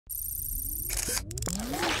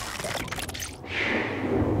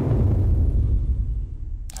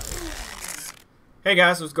Hey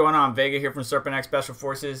guys, what's going on? Vega here from Serpent Special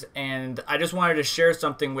Forces, and I just wanted to share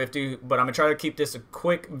something with you, but I'm going to try to keep this a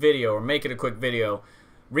quick video, or make it a quick video.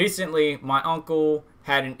 Recently, my uncle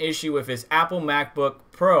had an issue with his Apple Macbook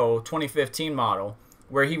Pro 2015 model,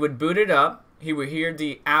 where he would boot it up, he would hear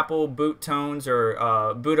the Apple boot tones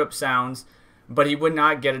or boot up sounds, but he would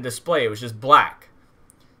not get a display. It was just black.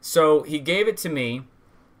 So he gave it to me,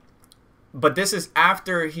 but this is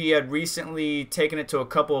after he had recently taken it to a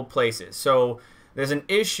couple of places. So there's an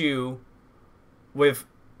issue with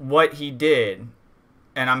what he did,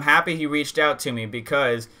 and I'm happy he reached out to me,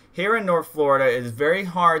 because here in North Florida it is very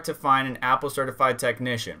hard to find an Apple certified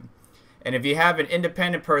technician. And if you have an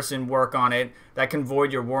independent person work on it, that can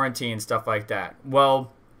void your warranty and stuff like that.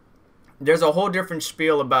 Well, there's a whole different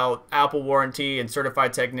spiel about Apple warranty and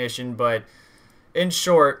certified technician, but in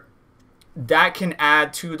short, that can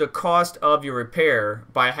add to the cost of your repair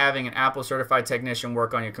by having an Apple certified technician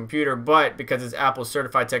work on your computer. But because it's Apple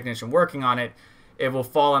certified technician working on it, it will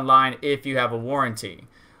fall in line if you have a warranty.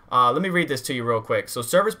 Let me read this to you real quick. So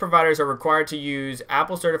service providers are required to use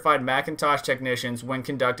Apple certified Macintosh technicians when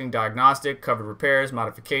conducting diagnostic, covered repairs,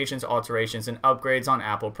 modifications, alterations, and upgrades on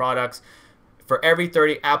Apple products. For every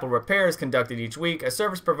 30 Apple repairs conducted each week, a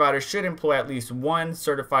service provider should employ at least one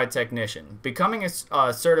certified technician. Becoming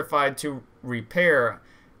certified to repair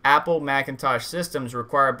Apple Macintosh systems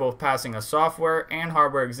require both passing a software and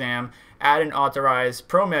hardware exam at an authorized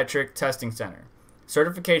Prometric testing center.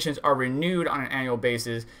 Certifications are renewed on an annual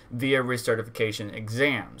basis via recertification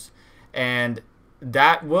exams, and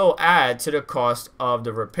that will add to the cost of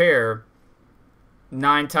the repair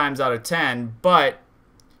 9 times out of 10, but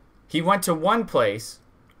he went to one place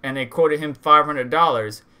and they quoted him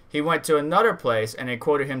 $500. He went to another place and they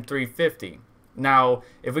quoted him $350. Now,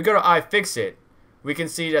 if we go to iFixit, we can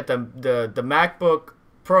see that the MacBook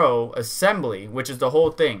Pro assembly, which is the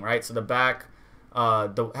whole thing, right? So the back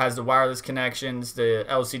has the wireless connections, the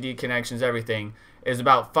LCD connections, everything, is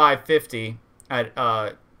about $550 at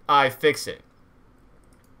iFixit.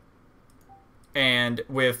 And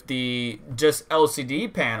with the just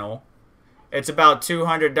LCD panel, it's about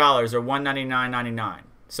 $200 or $199.99.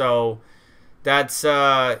 So that's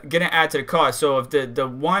gonna add to the cost. So if the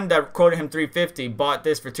one that quoted him $350 bought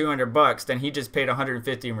this for $200, then he just paid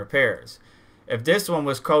 $150 in repairs. If this one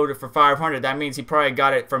was quoted for $500, that means he probably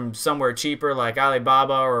got it from somewhere cheaper, like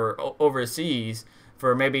Alibaba or overseas,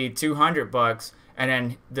 for maybe $200, and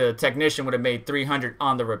then the technician would have made $300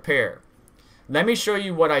 on the repair. Let me show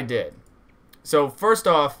you what I did. So first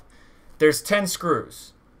off, there's 10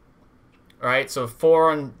 screws. All right, so 4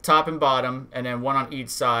 on top and bottom, and then 1 on each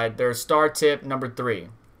side. There's star tip number 3.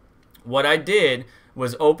 What I did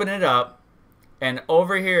was open it up, and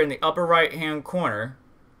over here in the upper right hand corner,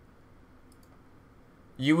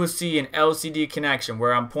 you will see an LCD connection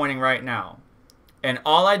where I'm pointing right now. And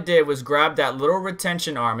all I did was grab that little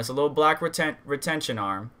retention arm. It's a little black retention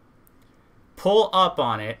arm. Pull up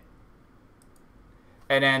on it,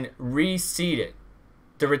 and then reseat it.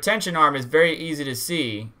 The retention arm is very easy to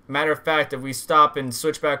see. Matter of fact, if we stop and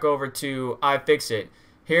switch back over to iFixit,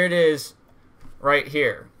 here it is right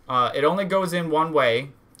here. It only goes in one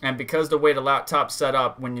way, and because the way the laptop's set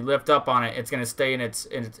up, when you lift up on it, it's going to stay in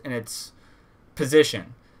its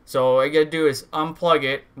position. So all you got to do is unplug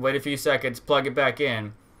it, wait a few seconds, plug it back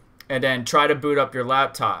in, and then try to boot up your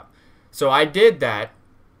laptop. So I did that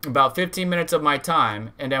about 15 minutes of my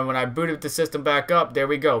time, and then when I booted the system back up, there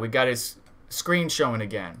we go. We got his screen showing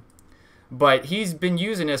again. But he's been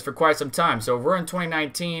using this for quite some time. So we're in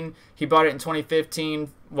 2019. He bought it in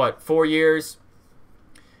 2015. What, 4 years?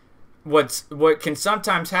 What can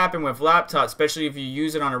sometimes happen with laptops, especially if you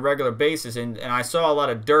use it on a regular basis, and I saw a lot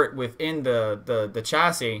of dirt within the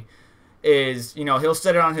chassis, is, you know, he'll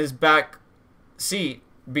set it on his back seat,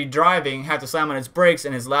 be driving, have to slam on his brakes,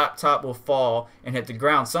 and his laptop will fall and hit the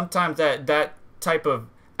ground. Sometimes that type of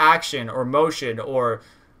action or motion or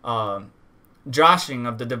joshing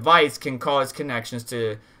of the device can cause connections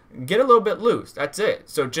to get a little bit loose. That's it.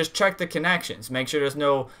 So just check the connections. Make sure there's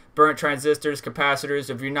no burnt transistors,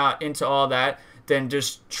 capacitors. If you're not into all that, then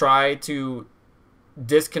just try to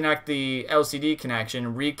disconnect the LCD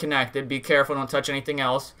connection, reconnect it. Be careful, don't touch anything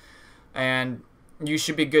else, and you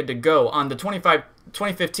should be good to go. On the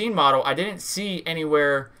 2015 model, I didn't see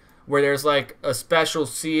anywhere where there's like a special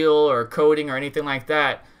seal or coating or anything like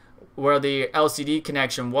that where the LCD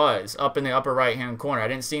connection was up in the upper right hand corner. I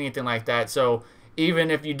didn't see anything like that. So even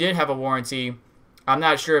if you did have a warranty, I'm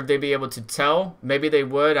not sure if they'd be able to tell. Maybe they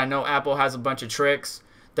would. I know Apple has a bunch of tricks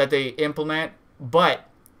that they implement, but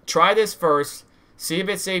try this first, see if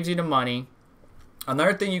it saves you the money,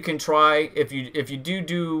 Another thing you can try, if you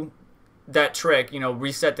do that trick, you know,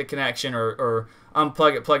 reset the connection or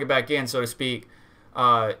unplug it, plug it back in, so to speak,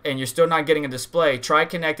 and you're still not getting a display, try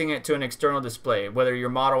connecting it to an external display. Whether your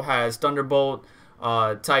model has Thunderbolt,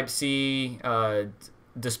 Type C,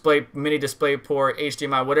 display, mini display port,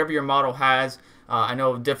 HDMI, whatever your model has. I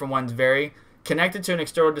know different ones vary. Connect it to an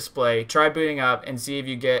external display, try booting up, and see if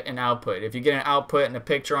you get an output. If you get an output and a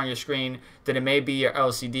picture on your screen, then it may be your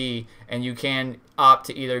LCD, and you can opt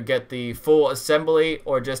to either get the full assembly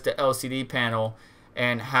or just the LCD panel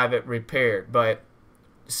and have it repaired. But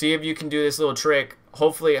see if you can do this little trick.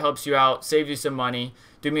 Hopefully it helps you out, saves you some money.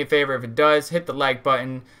 Do me a favor, if it does, hit the like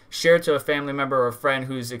button, share it to a family member or a friend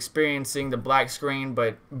who's experiencing the black screen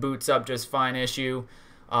but boots up just fine issue.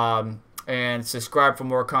 And subscribe for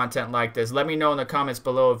more content like this. Let me know in the comments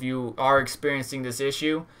below if you are experiencing this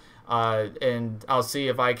issue, and I'll see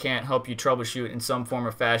if I can't help you troubleshoot in some form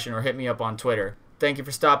or fashion, or hit me up on Twitter. Thank you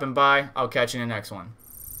for stopping by. I'll catch you in the next one.